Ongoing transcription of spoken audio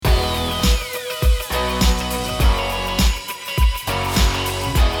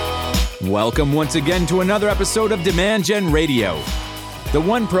Welcome once again to another episode of Demand Gen Radio, the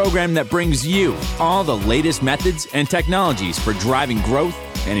one program that brings you all the latest methods and technologies for driving growth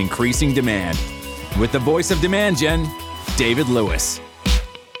and increasing demand. With the voice of Demand Gen, David Lewis.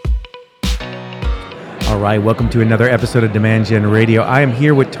 All right, welcome to another episode of Demand Gen Radio. I am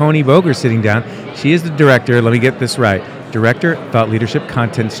here with Toni Boger sitting down. She is the director, let me get this right, Director, Thought Leadership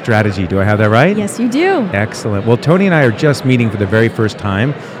Content Strategy. Do I have that right? Yes, you do. Excellent. Well, Toni and I are just meeting for the very first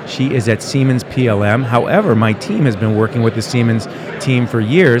time. She is at Siemens PLM. However, my team has been working with the Siemens team for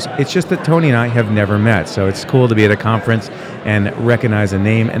years. It's just that Toni and I have never met. So it's cool to be at a conference and recognize a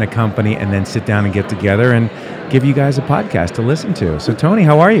name and a company and then sit down and get together and give you guys a podcast to listen to. So Toni,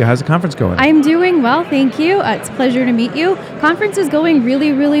 how are you? How's the conference going? I'm doing well, thank you. It's a pleasure to meet you. Conference is going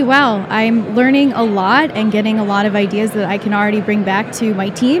really, really well. I'm learning a lot and getting a lot of ideas that I can already bring back to my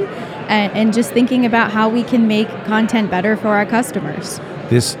team and just thinking about how we can make content better for our customers.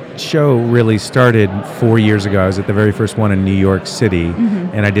 This show really started 4 years ago. I was at the very first one in New York City,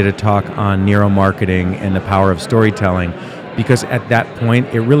 and I did a talk on neuromarketing and the power of storytelling, because at that point,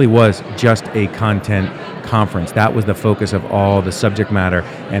 it really was just a content conference. That was the focus of all the subject matter.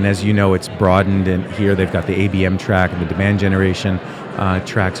 And as you know, it's broadened, and here they've got the ABM track and the demand generation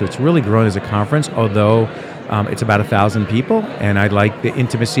track. So it's really grown as a conference, although it's about 1,000 people, and I like the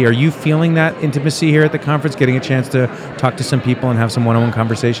intimacy. Are you feeling that intimacy here at the conference, getting a chance to talk to some people and have some one-on-one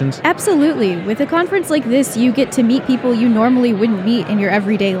conversations? Absolutely. With a conference like this, you get to meet people you normally wouldn't meet in your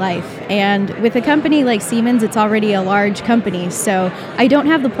everyday life. And with a company like Siemens, it's already a large company, so I don't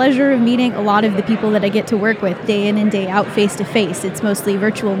have the pleasure of meeting a lot of the people that I get to work with day in and day out face-to-face. It's mostly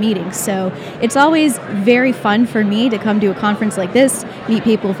virtual meetings, so it's always very fun for me to come to a conference like this, meet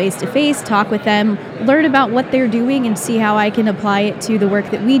people face-to-face, talk with them, learn about what they're doing and see how I can apply it to the work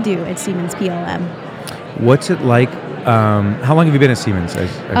that we do at Siemens PLM. What's it like? How long have you been at Siemens?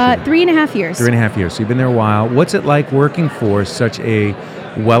 3.5 years. 3.5 years. So you've been there a while. What's it like working for such a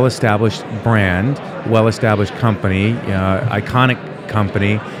well-established brand, well-established company, iconic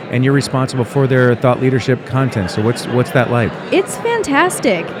company, and you're responsible for their thought leadership content? So what's that like? It's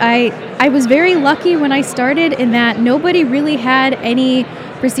fantastic. I was very lucky when I started in that nobody really had any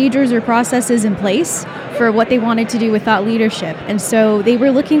procedures or processes in place for what they wanted to do with thought leadership. And so they were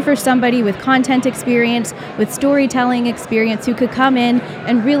looking for somebody with content experience, with storytelling experience, who could come in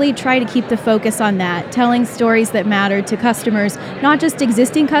and really try to keep the focus on that, telling stories that mattered to customers, not just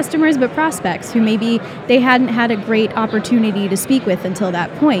existing customers, but prospects who maybe they hadn't had a great opportunity to speak with until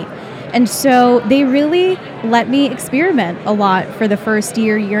that point. And so they really let me experiment a lot for the first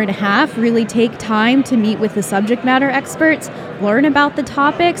year and a half, really take time to meet with the subject matter experts, learn about the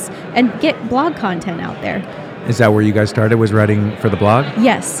topics, and get blog content out there. Is that where you guys started, was writing for the blog?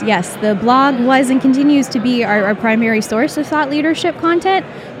 Yes. The blog was and continues to be our primary source of thought leadership content,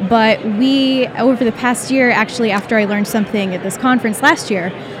 but we, over the past year, actually after I learned something at this conference last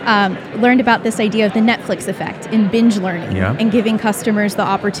year, learned about this idea of the Netflix effect in binge learning and giving customers the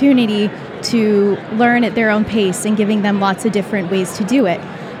opportunity to learn at their own pace and giving them lots of different ways to do it.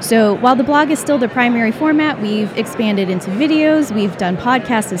 So while the blog is still the primary format, we've expanded into videos. We've done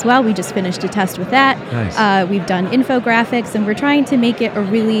podcasts as well. We just finished a test with that. Nice. We've done infographics, and we're trying to make it a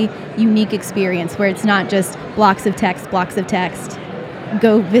really unique experience where it's not just blocks of text.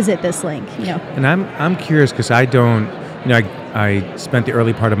 Go visit this link. And I'm curious, because I don't, I spent the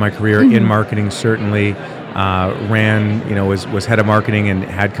early part of my career in marketing, certainly ran, was head of marketing and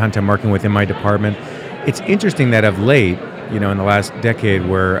had content marketing within my department. It's interesting that of late, in the last decade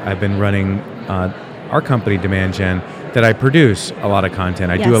where I've been running our company, Demand Gen, that I produce a lot of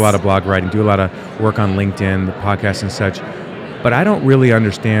content. I do a lot of blog writing, do a lot of work on LinkedIn, the podcasts and such, but I don't really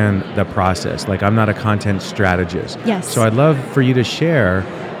understand the process. Like, I'm not a content strategist. Yes. So I'd love for you to share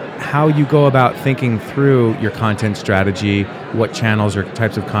how you go about thinking through your content strategy, what channels or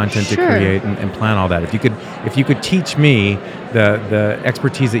types of content to create and plan all that. If you could teach me the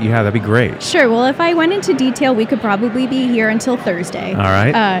expertise that you have, that'd be great. Sure. Well, if I went into detail, we could probably be here until Thursday. All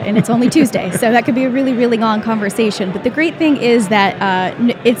right. And it's only Tuesday, so that could be a really, really long conversation. But the great thing is that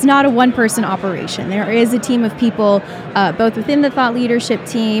it's not a one-person operation. There is a team of people, both within the thought leadership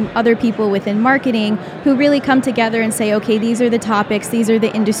team, other people within marketing, who really come together and say, okay, these are the topics, these are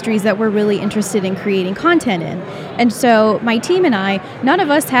the industries that we're really interested in creating content in. And so my team and I, none of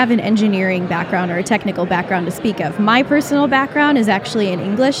us have an engineering background or a technical background to speak of. My personal background is actually in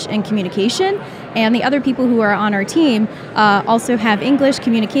English and communication, and the other people who are on our team also have English,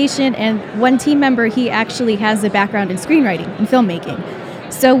 communication, and one team member, he actually has a background in screenwriting and filmmaking.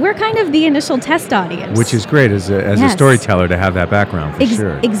 So we're kind of the initial test audience. Which is great as a Yes. storyteller to have that background, for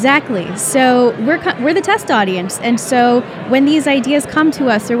sure. Exactly. So we're the test audience. And so when these ideas come to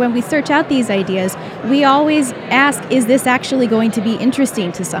us or when we search out these ideas, we always ask, is this actually going to be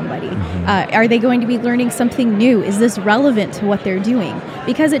interesting to somebody? Are they going to be learning something new? Is this relevant to what they're doing?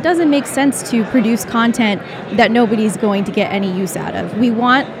 Because it doesn't make sense to produce content that nobody's going to get any use out of. We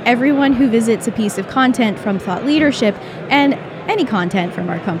want everyone who visits a piece of content from Thought Leadership and any content from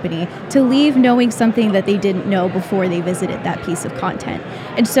our company to leave knowing something that they didn't know before they visited that piece of content.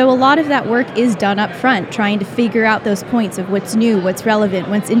 And so a lot of that work is done up front, trying to figure out those points of what's new, what's relevant,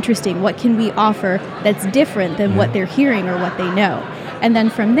 what's interesting, what can we offer that's different than what they're hearing or what they know. And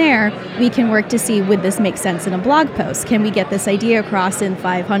then from there, we can work to see, would this make sense in a blog post? Can we get this idea across in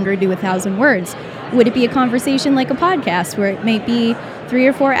 500 to 1,000 words? Would it be a conversation like a podcast where it may be 3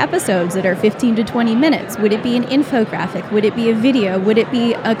 or 4 episodes that are 15 to 20 minutes? Would it be an infographic? Would it be a video? Would it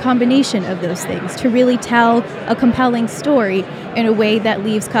be a combination of those things to really tell a compelling story in a way that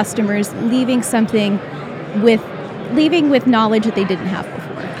leaves customers leaving with knowledge that they didn't have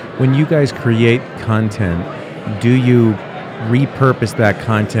before? When you guys create content, do you repurpose that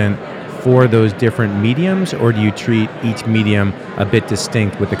content for those different mediums, or do you treat each medium a bit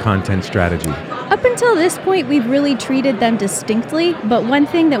distinct with the content strategy? Up until this point, we've really treated them distinctly, but one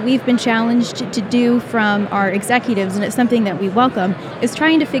thing that we've been challenged to do from our executives, and it's something that we welcome, is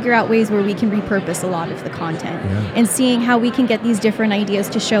trying to figure out ways where we can repurpose a lot of the content and seeing how we can get these different ideas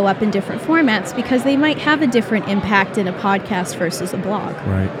to show up in different formats, because they might have a different impact in a podcast versus a blog.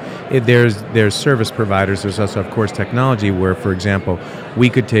 Right. There's service providers. There's also, of course, technology where, for example, we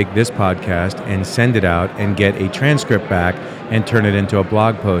could take this podcast and send it out and get a transcript back and turn it into a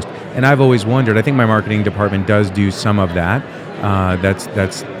blog post. And I've always wondered, I think my marketing department does do some of that.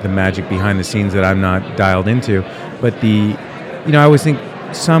 That's the magic behind the scenes that I'm not dialed into. But I always think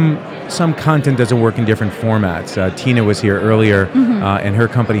some content doesn't work in different formats. Tina was here earlier, and her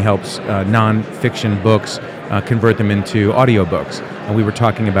company helps non-fiction books convert them into audiobooks. And we were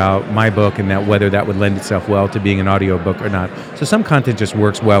talking about my book and that whether that would lend itself well to being an audiobook or not. So some content just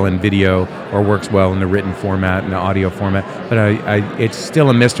works well in video or works well in the written format and the audio format. But it's still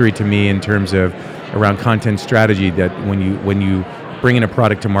a mystery to me in terms of around content strategy, that when you bring in a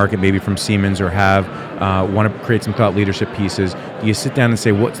product to market, maybe from Siemens, or want to create some thought leadership pieces, do you sit down and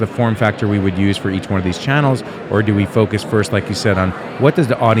say, what's the form factor we would use for each one of these channels? Or do we focus first, like you said, on what does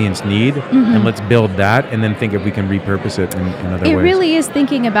the audience need, and let's build that, and then think if we can repurpose it in other ways? It really is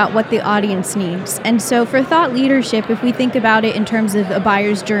thinking about what the audience needs. And so for thought leadership, if we think about it in terms of a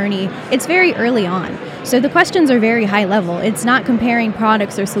buyer's journey, it's very early on. So the questions are very high level. It's not comparing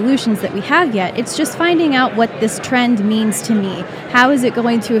products or solutions that we have yet. It's just finding out what this trend means to me. How is it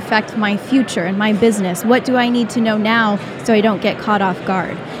going to affect my future and my business? What do I need to know now so I don't get caught off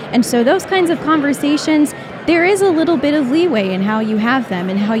guard? And so those kinds of conversations, there is a little bit of leeway in how you have them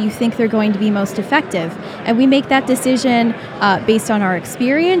and how you think they're going to be most effective. And we make that decision based on our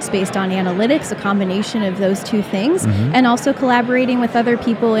experience, based on analytics, a combination of those two things, and also collaborating with other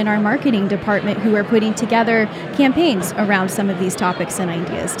people in our marketing department who are putting together campaigns around some of these topics and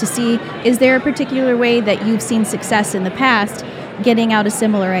ideas to see, is there a particular way that you've seen success in the past getting out a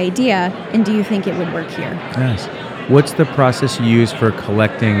similar idea, and do you think it would work here? Yes. What's the process you use for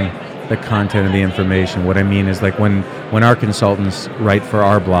collecting the content and the information? What I mean is, like when our consultants write for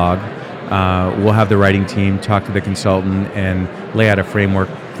our blog, we'll have the writing team talk to the consultant and lay out a framework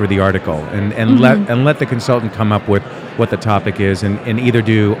for the article, and let the consultant come up with what the topic is, and either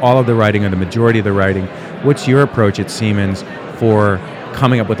do all of the writing or the majority of the writing. What's your approach at Siemens for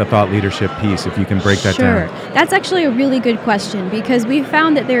coming up with a thought leadership piece, if you can break that down? Sure. That's actually a really good question, because we've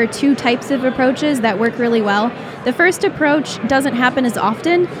found that there are 2 types of approaches that work really well. The first approach doesn't happen as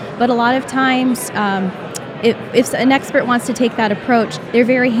often, but a lot of times if an expert wants to take that approach, they're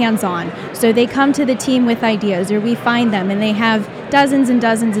very hands-on. So they come to the team with ideas, or we find them, and they have dozens and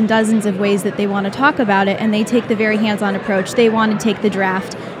dozens and dozens of ways that they want to talk about it, and they take the very hands-on approach. They want to take the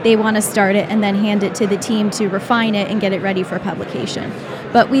draft, they want to start it, and then hand it to the team to refine it and get it ready for publication.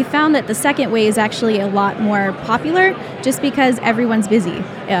 But we found that the second way is actually a lot more popular, just because everyone's busy.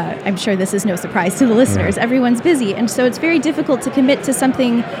 I'm sure this is no surprise to the listeners. Yeah. Everyone's busy, and so it's very difficult to commit to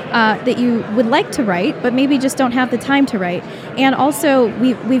something that you would like to write, but maybe just don't have the time to write. And also,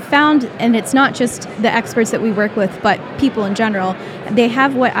 we've found, and it's not just the experts that we work with, but people in general, they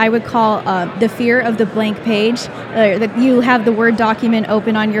have what I would call the fear of the blank page. That you have the Word document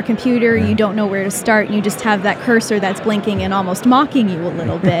open on your computer, you don't know where to start, and you just have that cursor that's blinking and almost mocking you a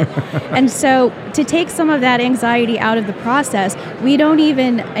little bit. And so to take some of that anxiety out of the process, we don't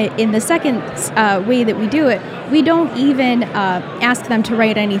even in the second way that we do it, we don't even ask them to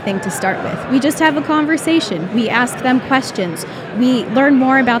write anything to start with. We just have a conversation. We ask them questions. We learn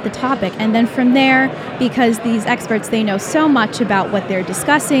more about the topic. And then from there, because these experts, they know so much about what they're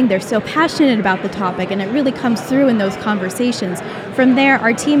discussing, they're so passionate about the topic, and it really comes through in those conversations. From there,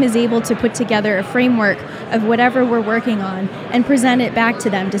 our team is able to put together a framework of whatever we're working on and present it back to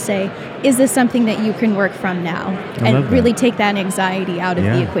them to say, is this something that you can work from now? And really take that anxiety out of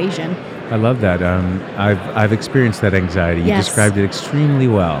the equation. I love that. I've experienced that anxiety. You described it extremely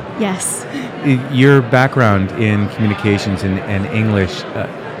well. Yes. Your background in communications and English,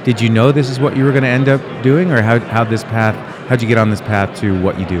 did you know this is what you were going to end up doing, or how'd you get on this path to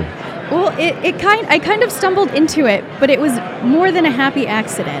what you do? Well, I kind of stumbled into it, but it was more than a happy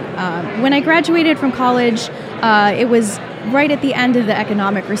accident. When I graduated from college, it was right at the end of the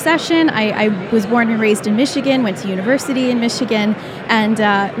economic recession. I was born and raised in Michigan, went to university in Michigan, and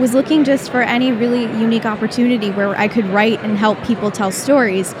was looking just for any really unique opportunity where I could write and help people tell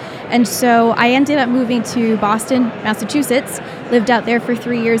stories. And so I ended up moving to Boston, Massachusetts, lived out there for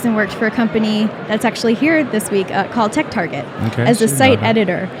 3 years and worked for a company that's actually here this week called TechTarget as a site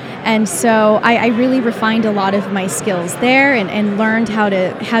editor. And so I really refined a lot of my skills there and learned how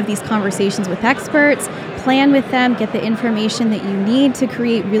to have these conversations with experts, plan with them, get the information that you need to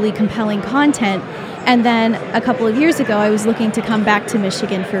create really compelling content. And then a couple of years ago, I was looking to come back to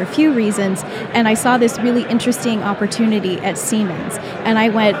Michigan for a few reasons, and I saw this really interesting opportunity at Siemens. And I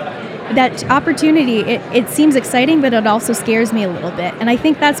went, that opportunity, it seems exciting, but it also scares me a little bit. And I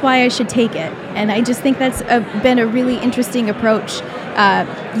think that's why I should take it. And I just think that's been a really interesting approach.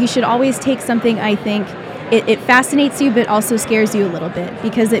 You should always take something, I think, it fascinates you, but also scares you a little bit,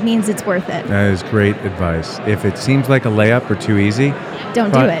 because it means it's worth it. That is great advice. If it seems like a layup or too easy,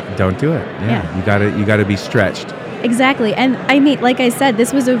 don't do it. Don't do it. Yeah. You gotta be stretched. Exactly. And I mean, like I said,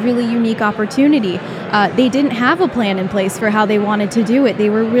 this was a really unique opportunity. They didn't have a plan in place for how they wanted to do it. They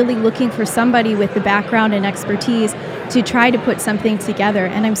were really looking for somebody with the background and expertise to try to put something together.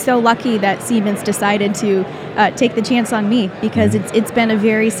 And I'm so lucky that Siemens decided to take the chance on me, because it's been a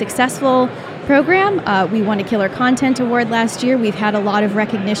very successful program. We won a Killer Content Award last year. We've had a lot of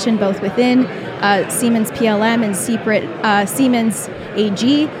recognition both within Siemens PLM and Siemens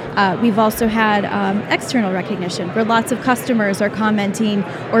AG. We've also had external recognition where lots of customers are commenting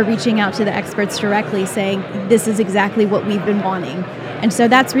or reaching out to the experts directly saying, this is exactly what we've been wanting. And so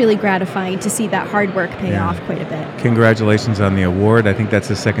that's really gratifying to see that hard work pay off quite a bit. Congratulations on the award. I think that's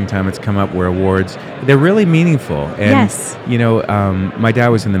the second time it's come up where awards, they're really meaningful. And, you know, my dad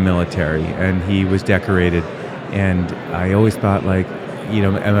was in the military and he was decorated. And I always thought, like, you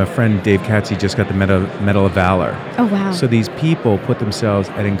know, and my friend Dave Katze just got the Medal of Valor. Oh, wow. So these people put themselves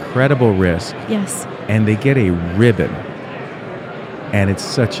at incredible risk. Yes. And they get a ribbon. And it's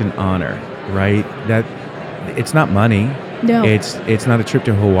such an honor, right? That it's not money. No. It's not a trip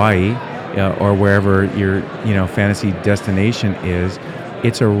to Hawaii or wherever your fantasy destination is.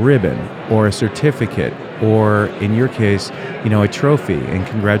 It's a ribbon or a certificate or, in your case, a trophy. And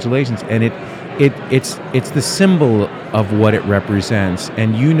congratulations. And it's the symbol of what it represents,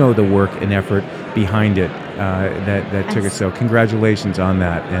 and the work and effort behind it that took it. So congratulations on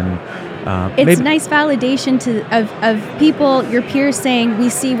that. And it's nice validation of people, your peers, saying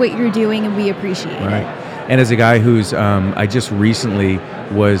we see what you're doing and we appreciate it. And as a guy who's, I just recently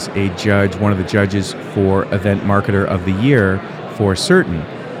was a judge, one of the judges for Event Marketer of the Year for Certain,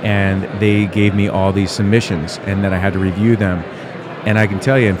 and they gave me all these submissions, and then I had to review them. And I can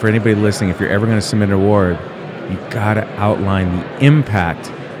tell you, and for anybody listening, if you're ever going to submit an award, you got to outline the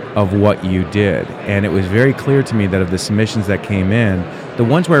impact of what you did. And it was very clear to me that of the submissions that came in, the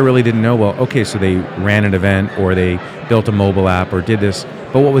ones where I really didn't know, well, okay, so they ran an event or they built a mobile app or did this,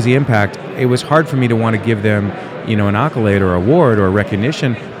 but what was the impact? It was hard for me to want to give them, an accolade or award or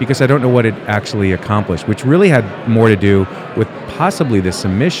recognition, because I don't know what it actually accomplished, which really had more to do with possibly the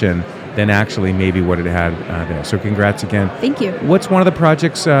submission than actually maybe what it had there. So congrats again. Thank you. What's one of the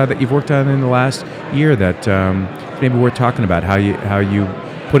projects that you've worked on in the last year that maybe we're talking about, how you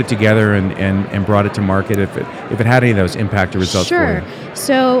put it together and brought it to market, if it had any of those impact or results for you?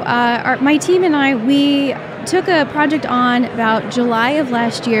 So my team and I, we took a project on about July of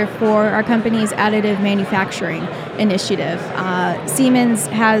last year for our company's additive manufacturing initiative. Siemens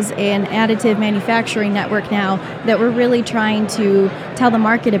has an additive manufacturing network now that we're really trying to tell the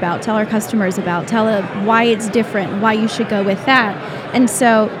market about, tell our customers about, tell why it's different, why you should go with that. And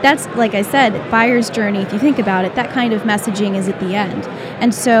so that's, like I said, buyer's journey. If you think about it, that kind of messaging is at the end.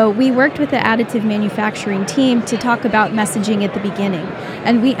 And so we worked with the additive manufacturing team to talk about messaging at the beginning.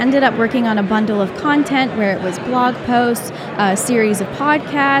 And we ended up working on a bundle of content where it was blog posts, a series of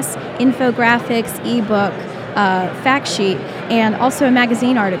podcasts, infographics, ebook, fact sheet, and also a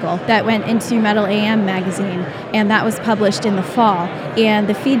magazine article that went into Metal AM magazine, and that was published in the fall. And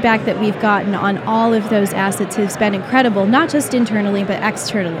the feedback that we've gotten on all of those assets has been incredible, not just internally but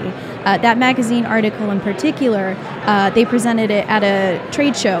externally. That magazine article in particular, they presented it at a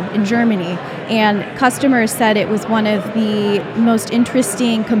trade show in Germany, and customers said it was one of the most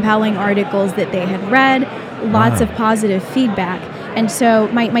interesting, compelling articles that they had read. Lots of positive feedback. And so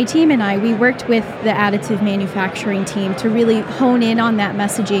my team and I, we worked with the additive manufacturing team to really hone in on that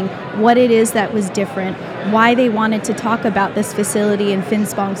messaging, what it is that was different, why they wanted to talk about this facility in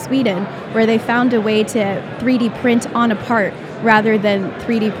Finspång, Sweden, where they found a way to 3D print on a part rather than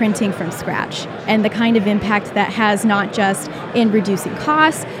 3D printing from scratch, and the kind of impact that has not just in reducing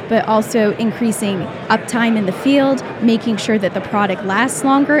costs, but also increasing uptime in the field, making sure that the product lasts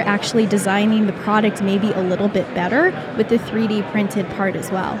longer, actually designing the product maybe a little bit better with the 3D printed part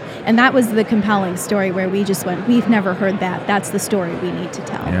as well. And that was the compelling story where we just went, we've never heard that. That's the story we need to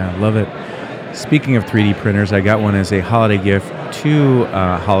tell. Yeah, love it. Speaking of 3D printers, I got one as a holiday gift 2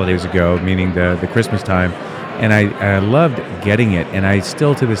 holidays ago, meaning the Christmas time. And I loved getting it, and I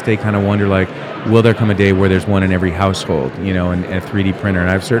still to this day kind of wonder, like, will there come a day where there's one in every household, and a 3D printer? And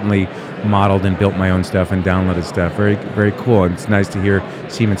I've certainly modeled and built my own stuff and downloaded stuff. Very, very cool. And it's nice to hear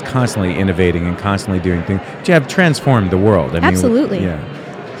Siemens constantly innovating and constantly doing things. You have transformed the world. Absolutely.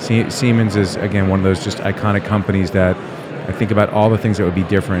 Siemens is, again, one of those just iconic companies that I think about all the things that would be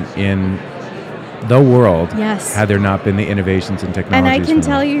different in the world had there not been the innovations and technologies. And I can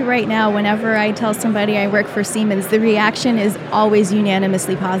tell you right now, whenever I tell somebody I work for Siemens, the reaction is always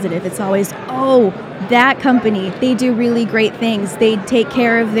unanimously positive. It's always, oh, that company, they do really great things. They take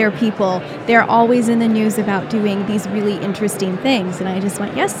care of their people. They're always in the news about doing these really interesting things. And I just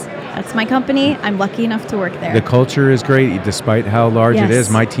went, yes, that's my company. I'm lucky enough to work there. The culture is great, despite how large it is.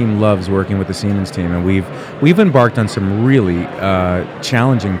 My team loves working with the Siemens team, and we've embarked on some really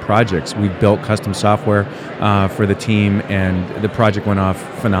challenging projects. We've built custom software for the team, and the project went off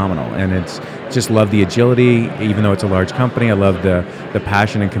phenomenal. And it's just love the agility, even though it's a large company. I love the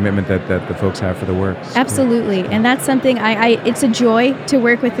passion and commitment that the folks have for the work. Absolutely, and that's something it's a joy to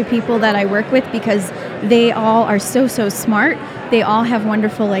work with the people that I work with, because they all are so smart. They all have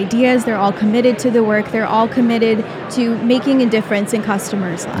wonderful ideas. They're all committed to the work. They're all committed to making a difference in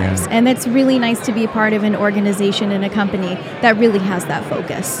customers' lives. And it's really nice to be part of an organization and a company that really has that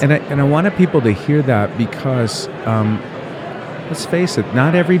focus. And I wanted people to hear that, because let's face it,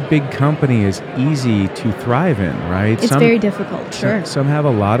 not every big company is easy to thrive in, right? It's very difficult, sure. Some have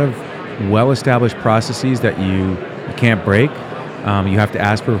a lot of well-established processes that you can't break. You have to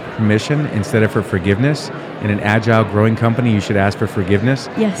ask for permission instead of for forgiveness. In an agile, growing company, you should ask for forgiveness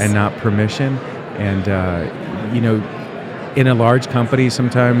and not permission. And, in a large company,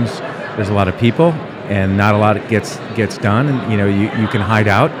 sometimes there's a lot of people and not a lot gets done. And, you can hide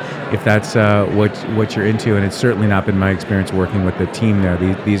out if that's what you're into. And it's certainly not been my experience working with the team there.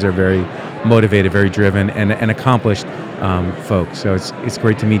 These are very motivated, very driven, and accomplished folks. So it's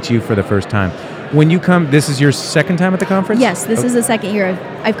great to meet you for the first time. When you come, this is your second time at the conference? Yes, this is the second year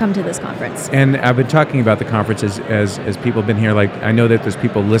I've come to this conference. And I've been talking about the conference as people have been here. Like, I know that there's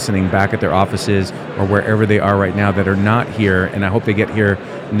people listening back at their offices or wherever they are right now that are not here, and I hope they get here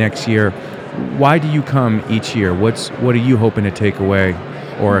next year. Why do you come each year? What are you hoping to take away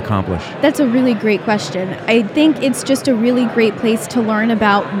or accomplish? That's a really great question. I think it's just a really great place to learn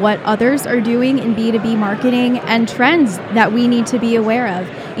about what others are doing in B2B marketing and trends that we need to be aware of.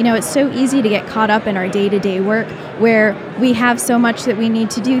 It's so easy to get caught up in our day-to-day work where we have so much that we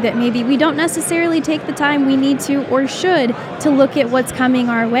need to do that maybe we don't necessarily take the time we need to or should to look at what's coming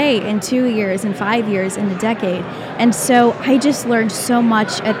our way in 2 years, in 5 years, in a decade. And so I just learned so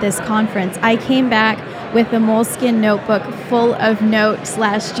much at this conference. I came back with a Moleskine notebook full of notes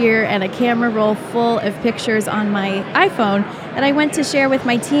last year and a camera roll full of pictures on my iPhone that I went to share with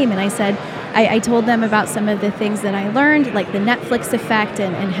my team. And I said, I told them about some of the things that I learned, like the Netflix effect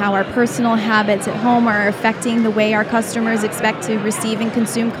and how our personal habits at home are affecting the way our customers expect to receive and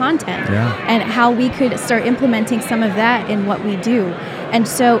consume content, and how we could start implementing some of that in what we do. And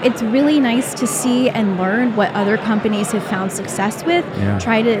so it's really nice to see and learn what other companies have found success with,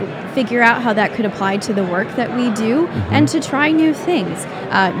 try to figure out how that could apply to the work that we do, and to try new things.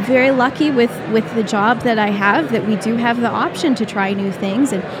 Very lucky with the job that I have that we do have the option to try new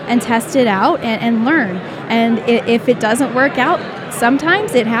things and test it out and learn. And if it doesn't work out,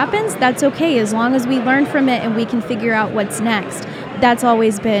 sometimes it happens, that's okay, as long as we learn from it and we can figure out what's next. that's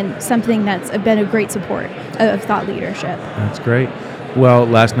always been something that's been a great support of thought leadership. That's great. Well,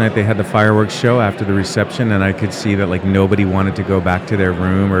 last night they had the fireworks show after the reception, and I could see that like nobody wanted to go back to their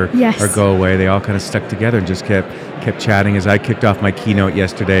room or go away. They all kind of stuck together and just kept chatting. As I kicked off my keynote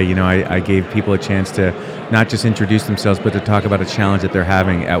yesterday, I gave people a chance to not just introduce themselves, but to talk about a challenge that they're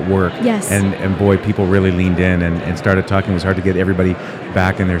having at work. Yes. And boy, people really leaned in and started talking. It was hard to get everybody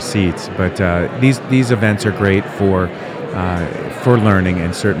back in their seats. But these events are great for learning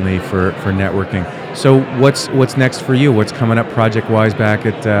and certainly for networking. So what's next for you? What's coming up project-wise back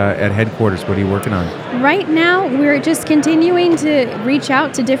at headquarters? What are you working on? Right now, we're just continuing to reach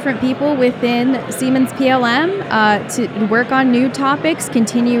out to different people within Siemens PLM to work on new topics,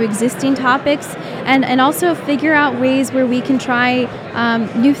 continue existing topics, and also figure out ways where we can try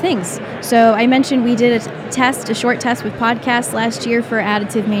new things. So I mentioned we did a short test with podcasts last year for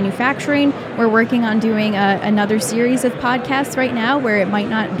additive manufacturing. We're working on doing another series of podcasts right now where it might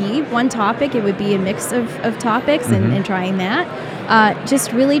not be one topic, it would be a mix of topics and trying that.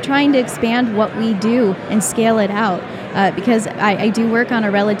 Just really trying to expand what we do and scale it out. Because I do work on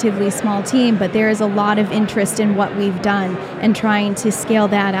a relatively small team, but there is a lot of interest in what we've done and trying to scale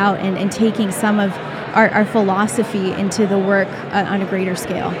that out and taking some of our philosophy into the work on a greater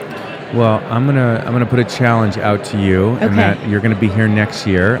scale. Well, I'm gonna put a challenge out to you, and that you're gonna be here next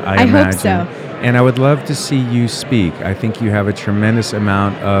year. I imagine. Hope so. And I would love to see you speak. I think you have a tremendous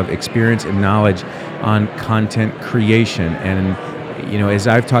amount of experience and knowledge on content creation. And as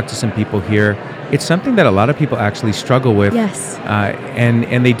I've talked to some people here, it's something that a lot of people actually struggle with. Yes.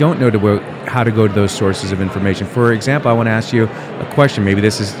 And they don't know how to go to those sources of information. For example, I want to ask you a question. Maybe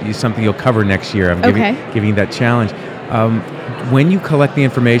this is something you'll cover next year. I'm giving you that challenge. When you collect the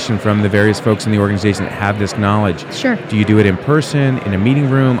information from the various folks in the organization that have this knowledge, sure. Do you do it in person, in a meeting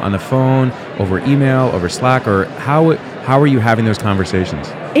room, on the phone, over email, over Slack, or how are you having those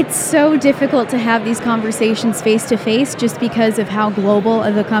conversations? It's so difficult to have these conversations face-to-face just because of how global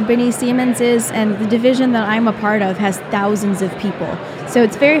of a company Siemens is, and the division that I'm a part of has thousands of people. So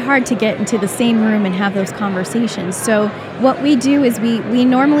it's very hard to get into the same room and have those conversations. So what we do is we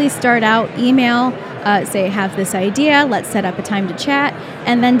normally start out email, say, have this idea, let's set up a time to chat,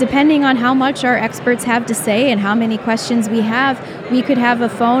 and then depending on how much our experts have to say and how many questions we could have a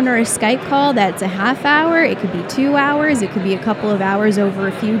phone or a Skype call that's a half hour, it could be 2 hours, it could be a couple of hours over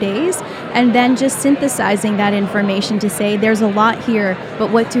a few days, and then just synthesizing that information to say there's a lot here, but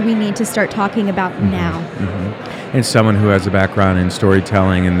what do we need to start talking about now? And someone who has a background in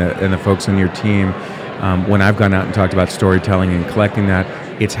storytelling and the folks on your team, when I've gone out and talked about storytelling and collecting that,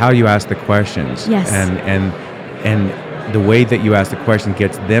 it's how you ask the questions. Yes. And the way that you ask the question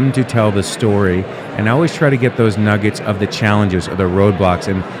gets them to tell the story. And I always try to get those nuggets of the challenges or the roadblocks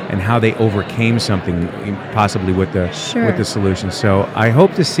and how they overcame something, possibly with the solution. So I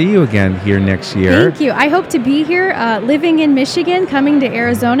hope to see you again here next year. Thank you. I hope to be here. Living in Michigan, coming to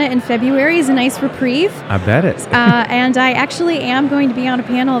Arizona in February is a nice reprieve. I bet it. And I actually am going to be on a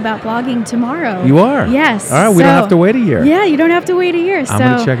panel about blogging tomorrow. You are? Yes. All right, we don't have to wait a year. Yeah, you don't have to wait a year. I'm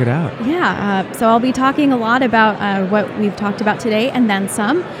going to check it out. Yeah, so I'll be talking a lot about what we've talked about today and then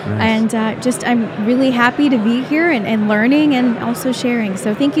some. Nice. And I'm really happy to be here and learning and also sharing.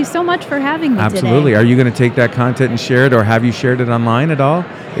 So thank you so much for having me today. Absolutely. Are you going to take that content and share it, or have you shared it online at all?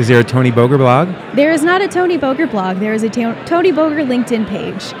 Is there a Tony Boger blog? There is not a Tony Boger blog. There is a Tony Boger LinkedIn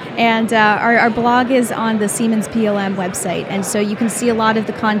page. And our blog is on the Siemens PLM website. And so you can see a lot of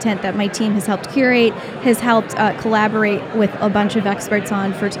the content that my team has helped curate, has helped collaborate with a bunch of experts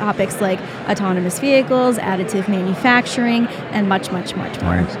on for topics like autonomous vehicles, additive manufacturing, and much, much, much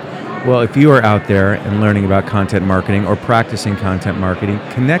more. Nice. Well, if you are out there and learning about content marketing or practicing content marketing,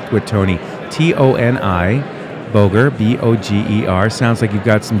 connect with Tony, Toni Boger, Boger. Sounds like you've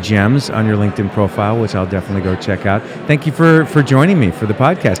got some gems on your LinkedIn profile, which I'll definitely go check out. Thank you for joining me for the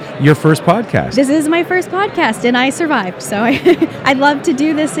podcast. Your first podcast. This is my first podcast, and I survived. So I'd love to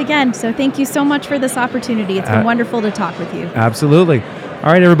do this again. So thank you so much for this opportunity. It's been wonderful to talk with you. Absolutely.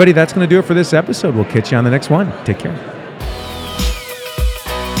 All right, everybody, that's going to do it for this episode. We'll catch you on the next one. Take care.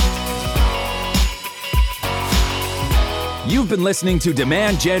 You've been listening to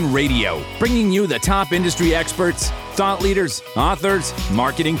Demand Gen Radio, bringing you the top industry experts, thought leaders, authors,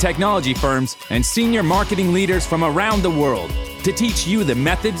 marketing technology firms, and senior marketing leaders from around the world to teach you the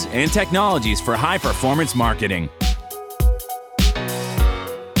methods and technologies for high-performance marketing.